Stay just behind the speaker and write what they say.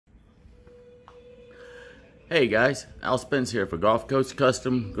Hey guys, Al Spence here for Gulf Coast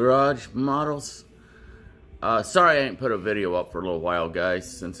Custom Garage Models. Sorry I ain't put a video up for a little while, guys,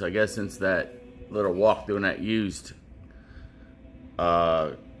 since that little walkthrough in that used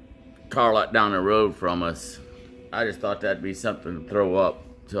car lot down the road from us. I just thought that'd be something to throw up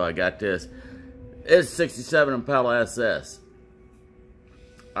till I got this. It's 67 Impala SS.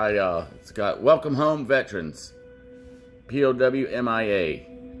 It's got Welcome Home Veterans, POW MIA.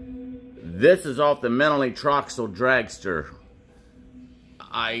 This is off the Mentally Troxel Dragster.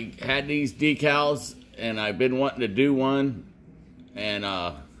 I had these decals and I've been wanting to do one, and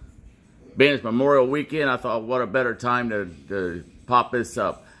being it's Memorial Weekend, I thought what a better time to pop this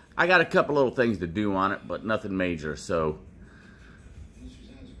up. I got a couple little things to do on it, but nothing major, so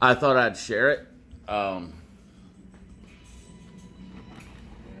I thought I'd share it. I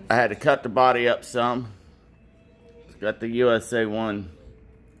had to cut the body up some. It's got the USA 1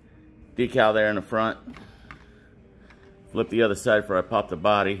 decal there in the front. Flip the other side before I pop the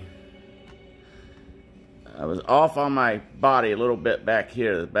body. I was off on my body a little bit back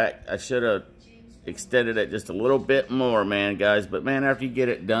here. The back, I should have extended it just a little bit more, man, guys. But man, after you get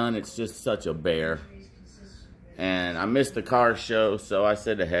it done, it's just such a bear. And I missed the car show, so I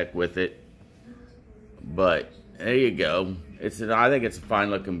said to heck with it. But there you go. I think it's a fine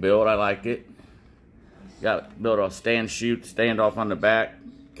looking build. I like it. Got built a stand off on the back.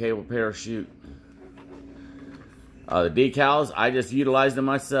 Cable parachute. The decals, I just utilized them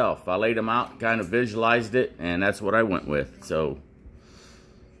myself. I laid them out, kind of visualized it, and that's what I went with. So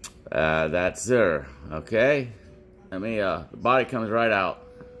that's there. Okay, the body comes right out,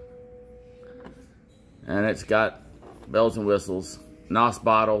 and it's got bells and whistles, NOS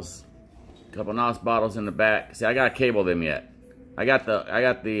bottles, a couple NOS bottles in the back. See, I gotta cable them yet. I got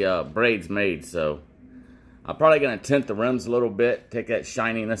the braids made, so I'm probably going to tint the rims a little bit, take that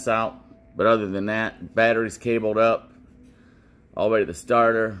shininess out. But other than that, batteries cabled up all the way to the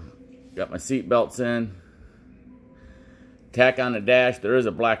starter. Got my seat belts in. Tack on the dash. There is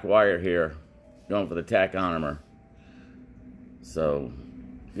a black wire here going for the tachonomer. So,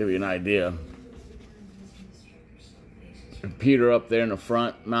 give you an idea. Computer up there in the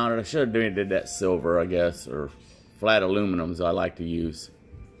front mounted. I should have did that silver, I guess, or flat aluminums I like to use.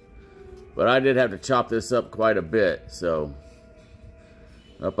 But I did have to chop this up quite a bit, so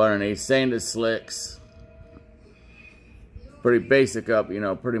up underneath, sanded slicks. Pretty basic up, you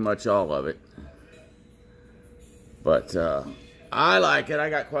know, pretty much all of it. But I like it. I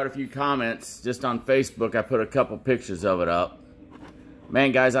got quite a few comments just on Facebook. I put a couple pictures of it up.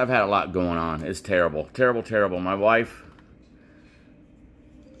 Man, guys, I've had a lot going on. It's terrible. Terrible, terrible. My wife,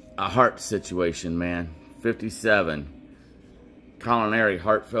 a heart situation, man. 57. Coronary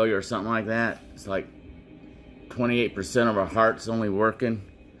heart failure or something like that. It's like 28% of her heart's only working.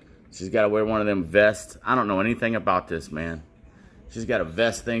 She's got to wear one of them vests. I don't know anything about this, man. She's got a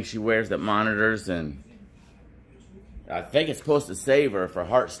vest thing she wears that monitors, and I think it's supposed to save her if her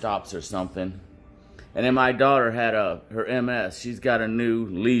heart stops or something. And then my daughter had her MS. She's got a new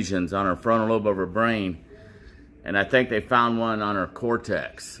lesions on her frontal lobe of her brain, and I think they found one on her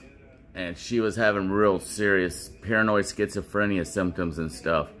cortex. And she was having real serious paranoid schizophrenia symptoms and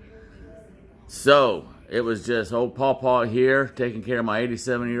stuff. So, it was just old Pawpaw here, taking care of my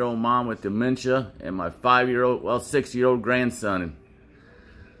 87-year-old mom with dementia, and my 6-year-old grandson,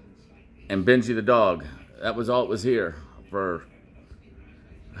 and Benji the dog. That was all it was here for,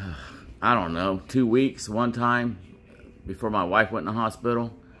 I don't know, 2 weeks one time before my wife went in the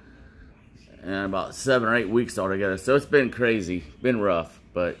hospital. And about 7 or 8 weeks altogether. So it's been crazy, been rough.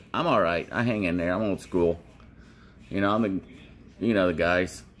 But I'm alright. I hang in there. I'm old school. You know, the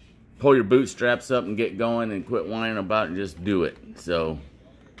guys. Pull your bootstraps up and get going and quit whining about it and just do it. So,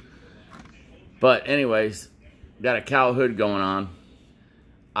 but anyways, got a cowl hood going on.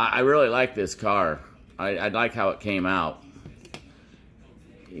 I really like this car. I like how it came out.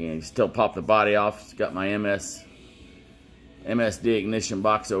 You still pop the body off. It's got my MSD ignition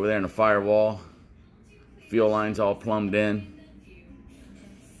box over there in the firewall. Fuel lines all plumbed in.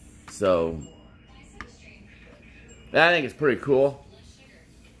 So, I think it's pretty cool.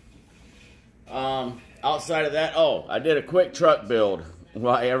 Outside of that, I did a quick truck build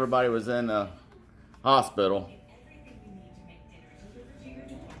while everybody was in the hospital.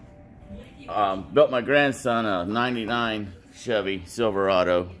 Built my grandson a 99 Chevy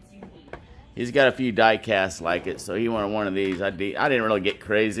Silverado. He's got a few die casts like it, so he wanted one of these. I didn't really get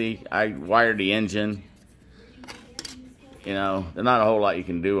crazy. I wired the engine. You know, there's not a whole lot you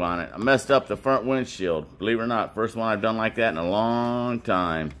can do on it. I messed up the front windshield. Believe it or not, first one I've done like that in a long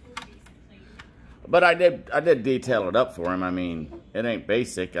time. But I did detail it up for him. I mean, it ain't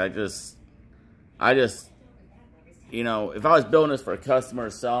basic. I just you know, if I was building this for a customer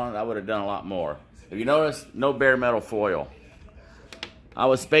selling it, I would have done a lot more. If you notice, no bare metal foil. I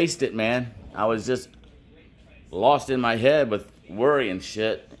was spaced it, man. I was just lost in my head with worry and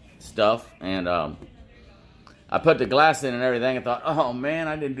stuff. And I put the glass in and everything and thought, oh man,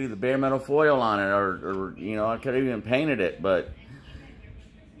 I didn't do the bare metal foil on it, or you know, I could have even painted it, but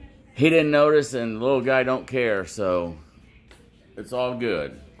he didn't notice, and the little guy don't care, so it's all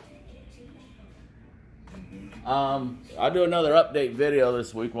good. I'll do another update video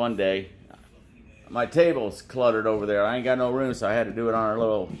this week one day. My table's cluttered over there. I ain't got no room, so I had to do it on our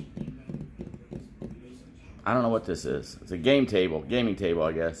little, I don't know what this is. It's a gaming table,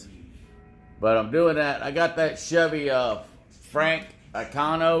 I guess. But I'm doing that. I got that Chevy Frank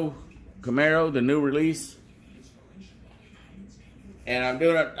Icano Camaro, the new release. And I'm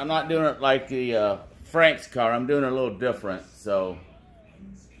doing it, I'm not doing it like the Frank's car. I'm doing it a little different. So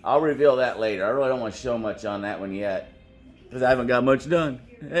I'll reveal that later. I really don't want to show much on that one yet, because I haven't got much done.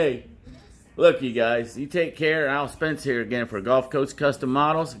 Hey, look, you guys, you take care. Al Spence here again for Gulf Coast Custom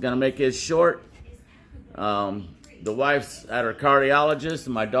Models. Gonna make this short. The wife's at her cardiologist,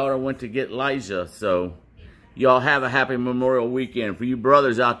 and my daughter went to get Elijah. So y'all have a happy Memorial Weekend. For you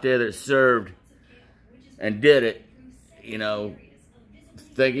brothers out there that served and did it, you know,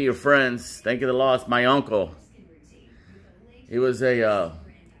 think of your friends. Think of the loss. My uncle, he was a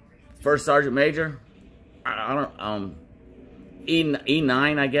first sergeant major. E9,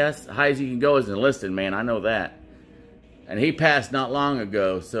 I guess. High as you can go as enlisted, man. I know that. And he passed not long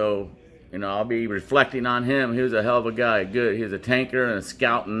ago, so you know, I'll be reflecting on him. He was a hell of a guy. Good. He was a tanker and a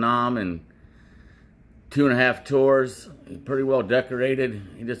scout and nom and 2.5 tours. He's pretty well decorated.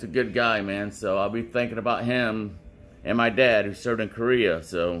 He's just a good guy, man. So I'll be thinking about him and my dad, who served in Korea.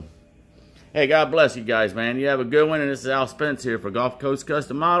 So, hey, God bless you guys, man. You have a good one. And this is Al Spence here for Gulf Coast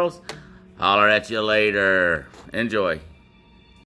Custom Models. Holler at you later. Enjoy.